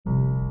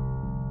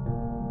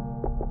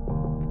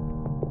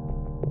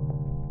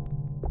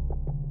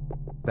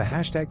The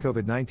hashtag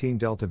COVID-19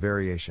 Delta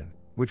variation,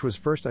 which was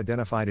first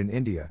identified in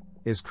India,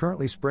 is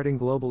currently spreading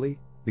globally,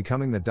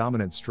 becoming the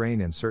dominant strain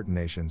in certain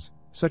nations,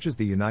 such as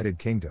the United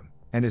Kingdom,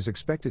 and is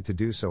expected to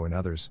do so in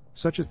others,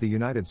 such as the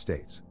United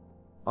States.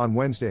 On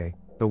Wednesday,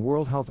 the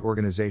World Health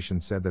Organization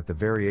said that the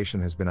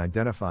variation has been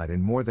identified in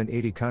more than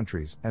 80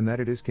 countries and that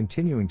it is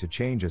continuing to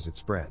change as it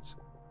spreads.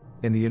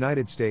 In the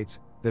United States,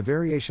 the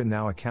variation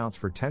now accounts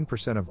for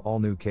 10% of all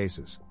new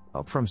cases,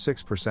 up from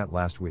 6%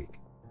 last week.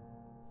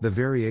 The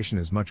variation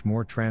is much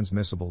more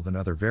transmissible than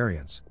other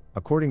variants,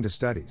 according to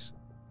studies.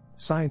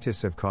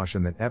 Scientists have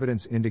cautioned that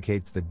evidence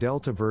indicates the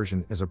Delta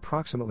version is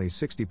approximately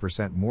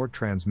 60% more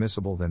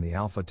transmissible than the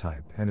Alpha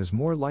type and is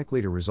more likely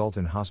to result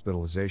in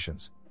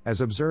hospitalizations,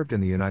 as observed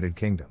in the United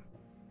Kingdom.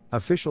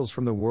 Officials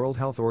from the World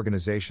Health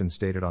Organization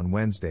stated on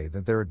Wednesday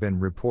that there had been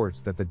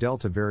reports that the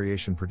Delta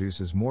variation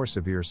produces more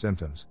severe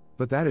symptoms,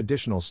 but that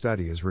additional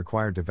study is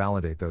required to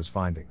validate those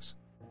findings.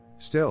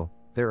 Still,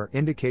 there are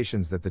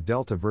indications that the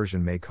Delta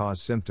version may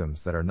cause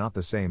symptoms that are not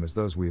the same as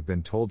those we have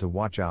been told to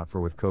watch out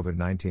for with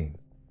COVID-19.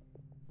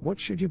 What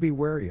should you be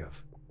wary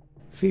of?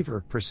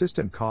 Fever,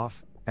 persistent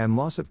cough, and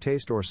loss of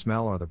taste or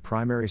smell are the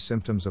primary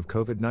symptoms of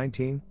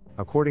COVID-19,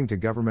 according to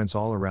governments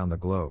all around the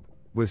globe,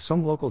 with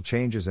some local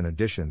changes and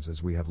additions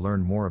as we have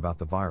learned more about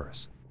the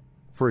virus.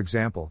 For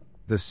example,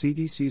 the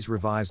CDC's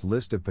revised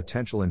list of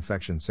potential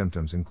infection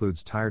symptoms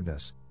includes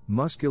tiredness,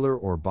 muscular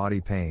or body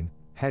pain,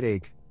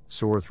 headache,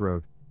 sore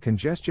throat,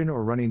 congestion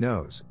or runny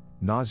nose,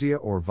 nausea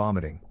or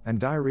vomiting, and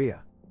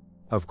diarrhea.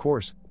 Of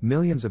course,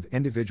 millions of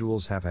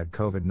individuals have had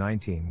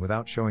COVID-19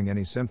 without showing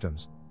any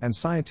symptoms, and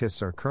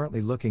scientists are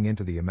currently looking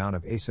into the amount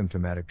of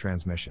asymptomatic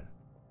transmission.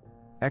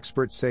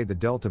 Experts say the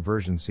Delta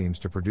version seems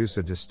to produce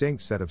a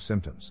distinct set of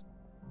symptoms.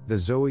 The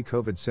Zoe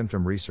COVID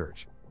symptom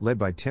research, led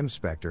by Tim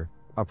Spector,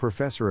 a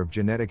professor of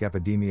genetic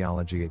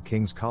epidemiology at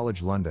King's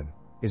College London,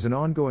 is an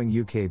ongoing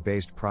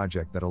UK-based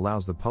project that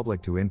allows the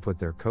public to input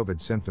their COVID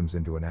symptoms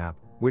into an app,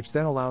 which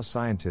then allows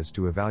scientists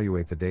to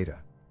evaluate the data.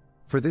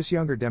 For this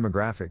younger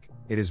demographic,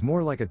 it is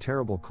more like a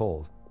terrible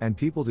cold, and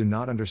people do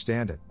not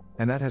understand it,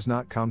 and that has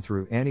not come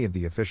through any of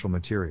the official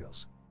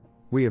materials.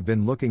 We have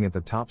been looking at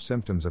the top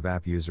symptoms of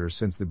app users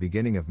since the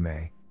beginning of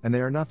May, and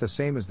they are not the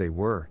same as they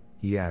were,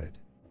 he added.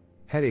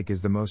 Headache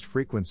is the most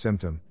frequent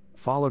symptom,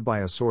 followed by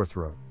a sore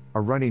throat,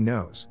 a runny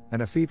nose,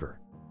 and a fever.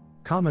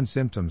 Common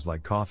symptoms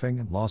like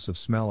coughing and loss of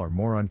smell are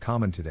more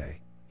uncommon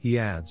today, he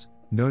adds,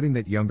 noting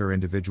that younger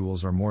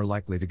individuals are more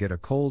likely to get a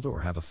cold or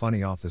have a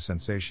funny off the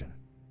sensation.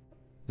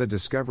 The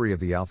discovery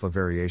of the Alpha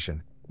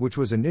variation, which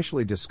was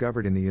initially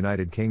discovered in the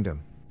United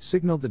Kingdom,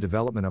 signaled the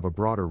development of a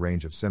broader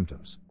range of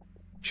symptoms.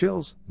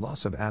 Chills,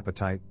 loss of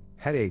appetite,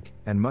 headache,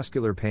 and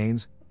muscular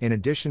pains, in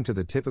addition to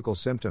the typical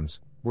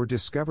symptoms, were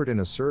discovered in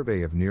a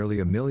survey of nearly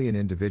 1 million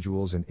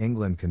individuals in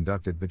England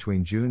conducted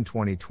between June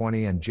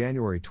 2020 and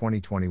January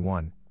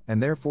 2021,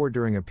 and therefore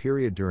during a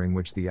period during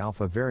which the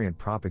Alpha variant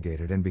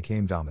propagated and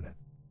became dominant.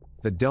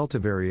 The Delta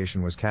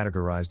variation was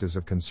categorized as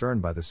of concern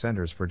by the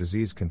Centers for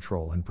Disease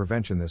Control and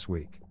Prevention this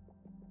week.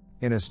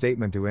 In a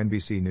statement to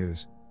NBC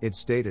News, it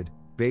stated,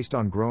 based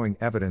on growing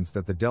evidence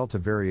that the Delta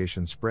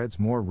variation spreads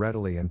more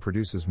readily and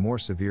produces more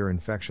severe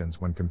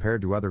infections when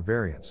compared to other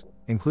variants,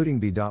 including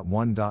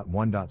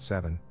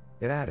B.1.1.7,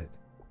 it added.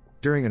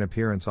 During an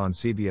appearance on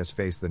CBS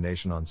Face the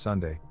Nation on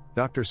Sunday,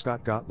 Dr.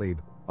 Scott Gottlieb,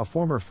 a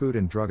former Food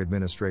and Drug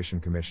Administration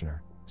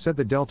commissioner, said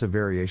the Delta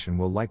variation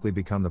will likely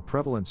become the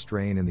prevalent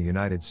strain in the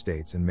United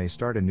States and may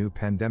start a new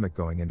pandemic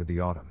going into the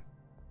autumn.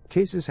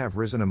 Cases have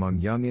risen among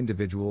young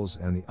individuals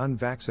and the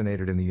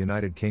unvaccinated in the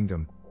United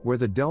Kingdom, where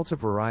the Delta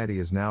variety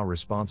is now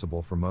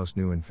responsible for most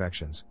new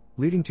infections,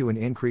 leading to an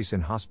increase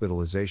in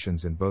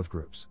hospitalizations in both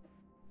groups.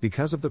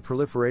 Because of the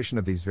proliferation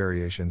of these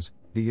variations,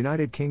 the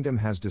United Kingdom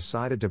has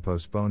decided to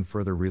postpone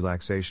further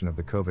relaxation of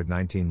the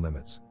COVID-19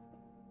 limits.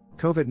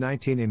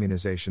 COVID-19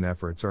 immunization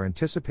efforts are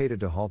anticipated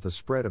to halt the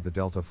spread of the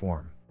Delta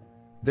form.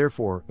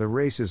 Therefore, the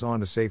race is on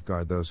to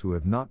safeguard those who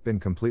have not been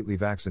completely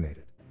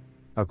vaccinated.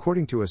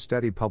 According to a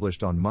study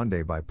published on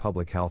Monday by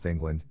Public Health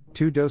England,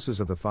 2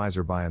 doses of the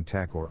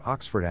Pfizer-BioNTech or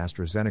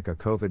Oxford-AstraZeneca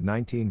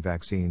COVID-19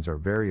 vaccines are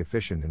very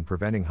efficient in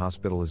preventing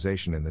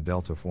hospitalization in the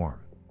Delta form.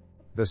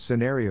 The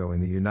scenario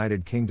in the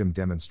United Kingdom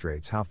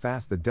demonstrates how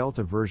fast the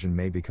Delta version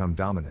may become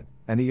dominant,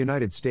 and the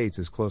United States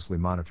is closely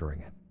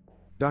monitoring it.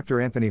 Dr.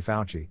 Anthony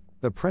Fauci,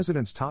 the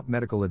president's top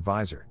medical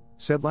advisor,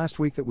 said last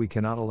week that we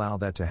cannot allow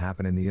that to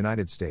happen in the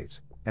United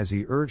States, as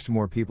he urged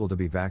more people to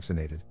be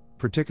vaccinated,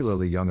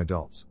 particularly young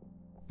adults.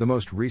 The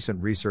most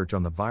recent research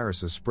on the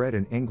virus's spread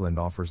in England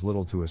offers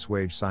little to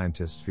assuage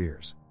scientists'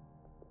 fears.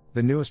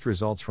 The newest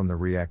results from the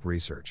REACT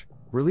research,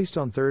 released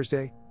on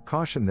Thursday,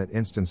 cautioned that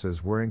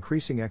instances were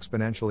increasing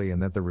exponentially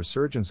and that the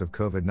resurgence of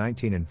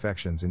COVID-19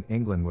 infections in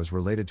England was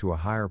related to a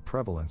higher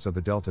prevalence of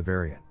the Delta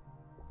variant.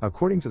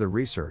 According to the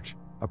research,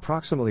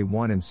 approximately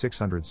 1 in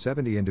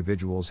 670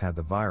 individuals had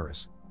the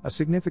virus, a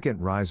significant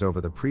rise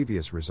over the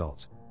previous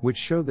results, which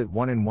showed that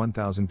 1 in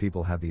 1,000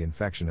 people had the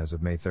infection as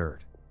of May 3.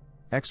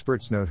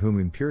 Experts note whom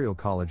Imperial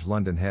College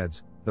London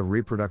heads, the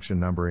reproduction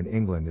number in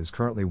England is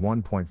currently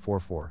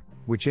 1.44,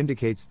 which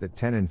indicates that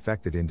 10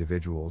 infected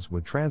individuals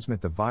would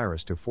transmit the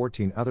virus to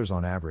 14 others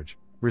on average,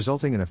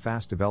 resulting in a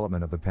fast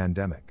development of the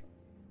pandemic.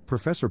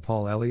 Professor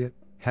Paul Elliott,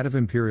 head of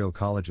Imperial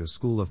College's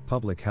School of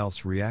Public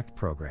Health's REACT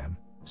program,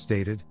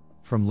 stated,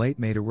 "From late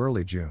May to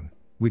early June,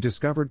 we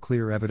discovered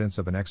clear evidence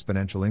of an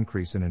exponential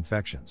increase in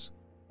infections.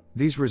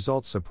 These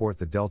results support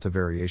the Delta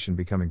variation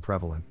becoming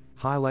prevalent,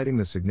 highlighting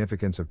the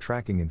significance of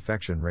tracking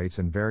infection rates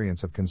and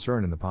variants of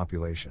concern in the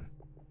population."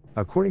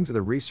 According to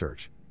the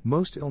research,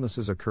 most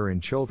illnesses occur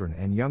in children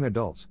and young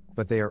adults,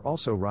 but they are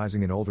also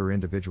rising in older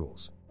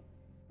individuals.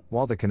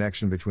 While the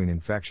connection between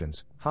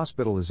infections,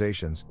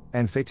 hospitalizations,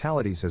 and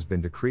fatalities has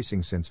been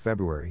decreasing since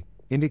February,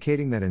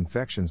 indicating that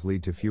infections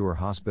lead to fewer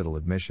hospital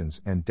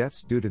admissions and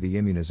deaths due to the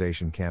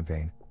immunization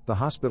campaign, the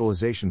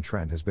hospitalization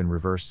trend has been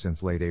reversed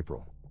since late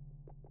April.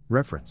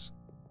 Reference: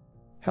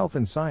 Health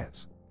and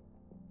Science.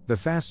 The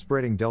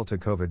fast-spreading Delta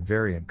COVID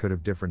variant could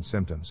have different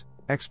symptoms,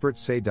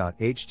 experts say.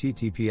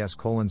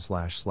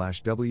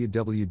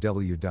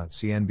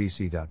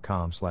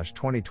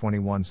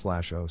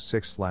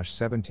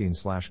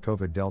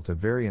 https://www.cnbc.com/2021/06/17/COVID Delta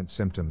variant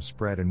symptoms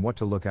spread and what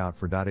to look out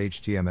for.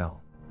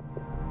 HTML